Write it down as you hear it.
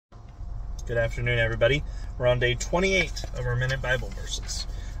Good afternoon, everybody. We're on day 28 of our Minute Bible Verses.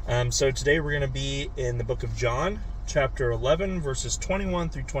 So today we're going to be in the book of John, chapter 11, verses 21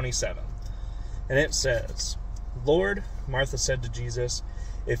 through 27. And it says, "Lord," Martha said to Jesus,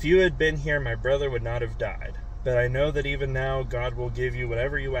 "if you had been here, my brother would not have died. But I know that even now God will give you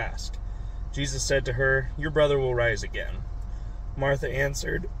whatever you ask." Jesus said to her, "Your brother will rise again." Martha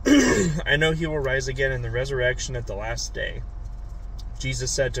answered, "I know he will rise again in the resurrection at the last day."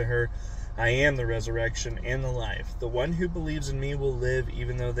 Jesus said to her, "I am the resurrection and the life. The one who believes in me will live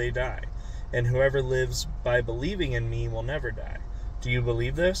even though they die, and whoever lives by believing in me will never die. Do you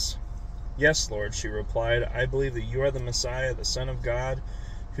believe this?" "Yes, Lord," she replied. "I believe that you are the Messiah, the Son of God,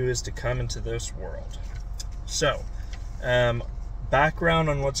 who is to come into this world." So, background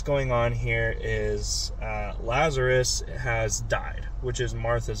on what's going on here is Lazarus has died, which is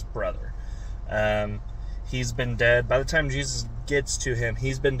Martha's brother. He's been dead. By the time Jesus gets to him,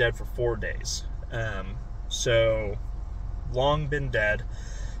 he's been dead for 4 days. So, long been dead.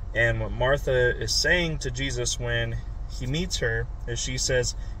 And what Martha is saying to Jesus when he meets her is she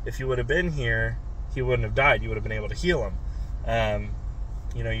says, if you would have been here, he wouldn't have died. You would have been able to heal him.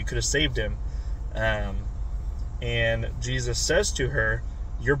 You could have saved him. And Jesus says to her,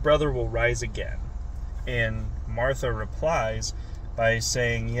 "Your brother will rise again." And Martha replies by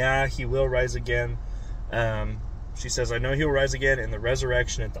saying, "Yeah, he will rise again." She says, "I know he will rise again in the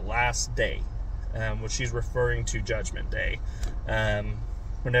resurrection at the last day," which she's referring to Judgment Day,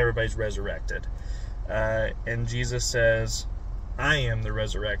 when everybody's resurrected. And Jesus says, "I am the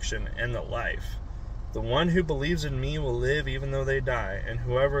resurrection and the life. The one who believes in me will live even though they die, and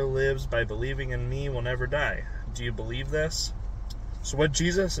whoever lives by believing in me will never die. Do you believe this?" So what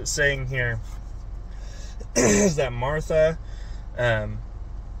Jesus is saying here is that Martha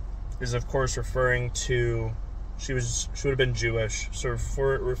is, of course, referring to, she would have been Jewish, so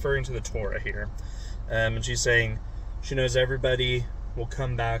referring to the Torah here. And she's saying she knows everybody will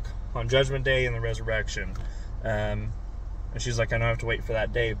come back on Judgment Day and the resurrection. And she's like, I don't have to wait for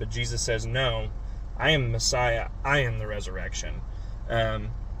that day. But Jesus says, no, I am the Messiah. I am the resurrection.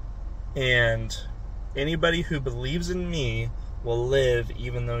 And anybody who believes in me will live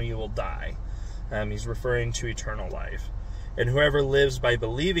even though you will die. He's referring to eternal life. And whoever lives by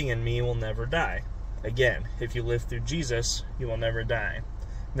believing in me will never die. Again, if you live through Jesus, you will never die.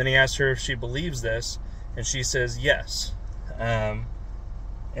 And then he asks her if she believes this, and she says yes. And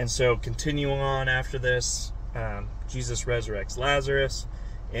so continuing on after this, Jesus resurrects Lazarus,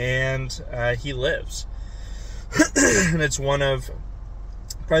 and he lives. And it's one of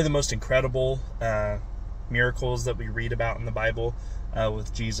probably the most incredible miracles that we read about in the Bible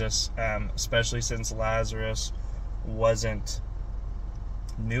with Jesus, especially since Lazarus wasn't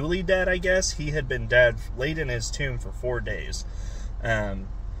newly dead, I guess. He had been dead, laid in his tomb for 4 days. And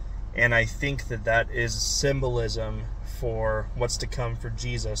I think that is symbolism for what's to come for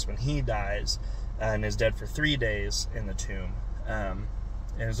Jesus when he dies and is dead for 3 days in the tomb. And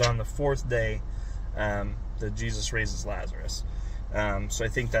it was on the 4th day that Jesus raises Lazarus. So I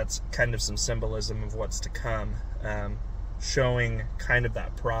think that's kind of some symbolism of what's to come, showing kind of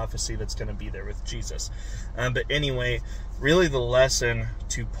that prophecy that's going to be there with Jesus. But anyway, really the lesson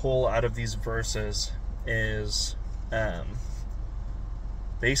to pull out of these verses is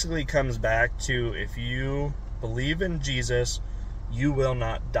basically comes back to, if you believe in Jesus, you will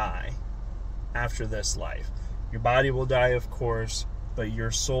not die after this life. Your body will die, of course, but your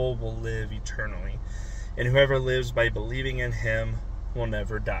soul will live eternally. And whoever lives by believing in him will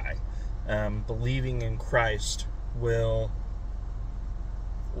never die. Believing in Christ will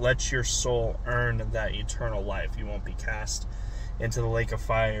let your soul earn that eternal life. You won't be cast into the lake of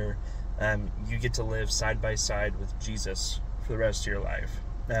fire. You get to live side by side with Jesus for the rest of your life.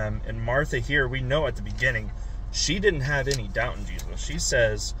 And Martha here, we know at the beginning, she didn't have any doubt in Jesus. She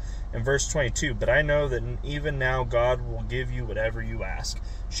says in verse 22, "But I know that even now God will give you whatever you ask."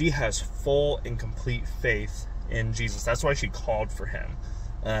 She has full and complete faith in Jesus. That's why she called for him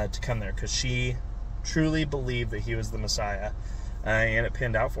to come there, because she truly believed that he was the Messiah, and it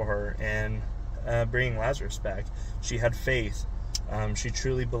panned out for her in bringing Lazarus back. She had faith. She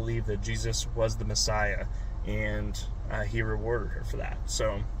truly believed that Jesus was the Messiah, and he rewarded her for that.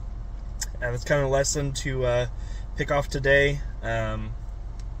 So that's kind of a lesson to pick off today.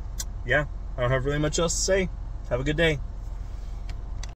 Yeah, I don't have really much else to say. Have a good day.